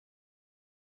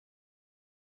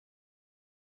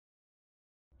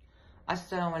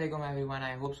अस्सलाम वालेकुम everyone,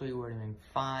 I hope so you are doing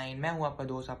fine. मैं हूं आपका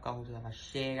दोस्त, आपका host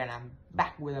Sheikh, and I am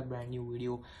back with a brand new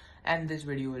video. And this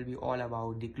video will be all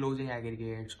about the closing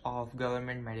aggregates of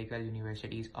government medical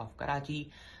universities of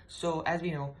Karachi. So as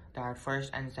we know that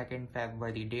 1st and 2nd Feb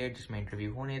were the date जिसमें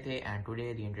interview होने थे, and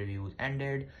today the interviews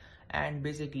ended. And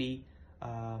basically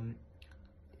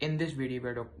in this video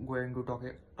we're going to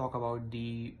talk about the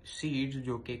seats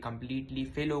जो कि completely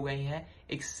fill हो गई हैं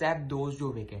except those जो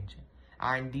vacant हैं,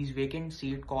 and these vacant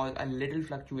seats cause a little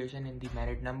fluctuation in the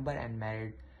merit number and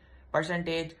merit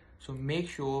percentage, so make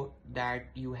sure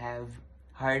that you have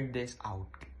heard this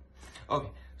out.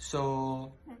 Okay, so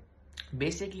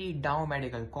basically डाउ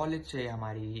medical college से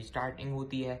हमारी starting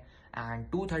होती है and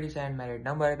 237 merit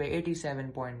number पे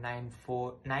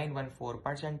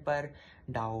 87.914% पर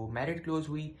डाउ merit close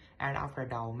हुई। And after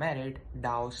डाउ मेरिट,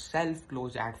 डाउ self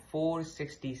close eight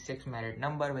 466 merit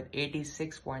number with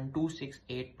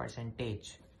 86.268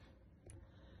 percentage.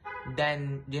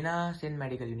 Then Jinnah Sindh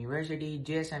Medical University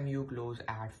JSMU closed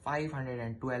at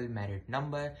 512 merit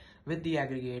number with the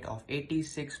aggregate of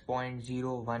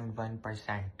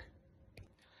 86.011%.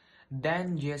 Then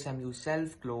JSMU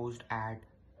self closed at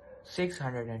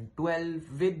 612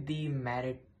 with the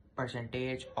merit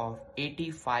percentage of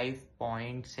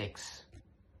 85.6.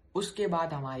 उसके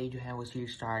बाद हमारी जो है वो seat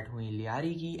start हुई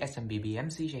लियारी की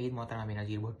SMBBMC शहीद मोहतरमा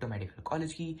बेनज़ीर भुट्टो मेडिकल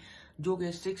कॉलेज की, जो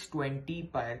कि 620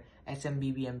 पर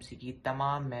SMBBMC की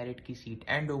तमाम मेरिट की सीट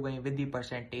एंड हो गई with the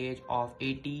percentage of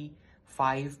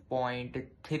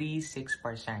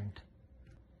 85.36%।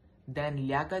 Then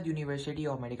Liaquat university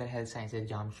of medical health sciences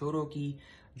Jamshoro की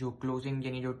जो क्लोजिंग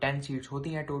यानी जो 10 सीट्स होती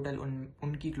हैं टोटल,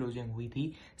 उनकी क्लोजिंग हुई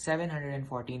थी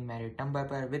 714 मेरिट नंबर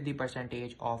पर विद द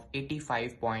परसेंटेज ऑफ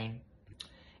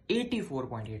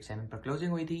 84.87 पर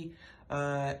क्लोजिंग हुई थी।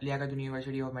 Liaquat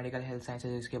university of medical health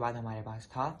sciences. इसके बाद हमारे पास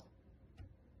था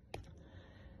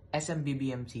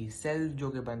SMBBMC सेल्फ जो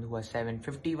कि बंद हुआ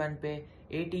 751 पे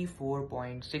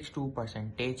 84.62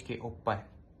 परसेंटेज के ऊपर।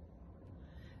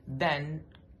 Then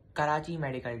Karachi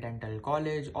medical dental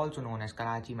college also known as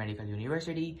Karachi medical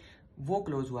university, वो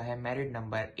क्लोज हुआ है मेरिट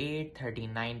नंबर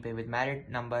 839 पे with merit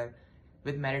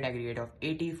aggregate of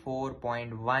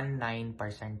 84.19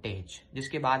 percentage.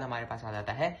 जिसके बाद हमारे पास आ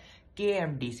जाता है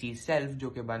KMDC सेल्फ जो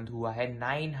कि बंद हुआ है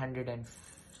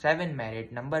 907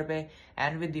 मेरिट नंबर पे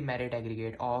and with the merit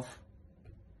aggregate of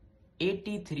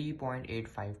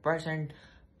 83.85%.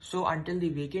 So until the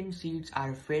vacant seats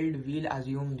are filled, we'll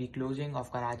assume the closing of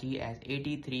Karachi as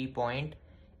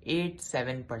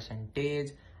 83.87 percentage.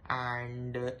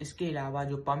 And इसके अलावा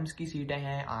जो पम्प्स की सीटें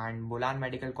हैं एंड बोलान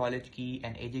मेडिकल कॉलेज की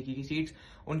एंड AJK की सीट्स,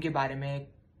 उनके बारे में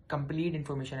कंप्लीट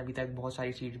इन्फॉर्मेशन अभी तक बहुत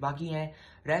सारी सीट्स बाकी हैं।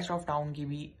 रेस्ट ऑफ टाउन की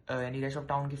भी यानी रेस्ट ऑफ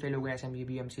टाउन की फेल हो गए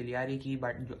SMBBMC लियारी की,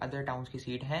 बट जो अदर टाउन्स की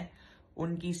सीट हैं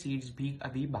उनकी सीट्स भी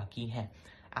अभी बाकी हैं।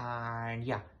 एंड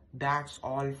या that's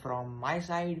all from my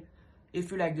side.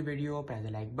 If you like the video, press the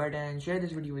like button, share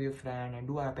this video with your friend,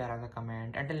 and do a pyara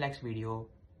comment. Until next video,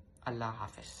 Allah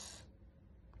Hafiz.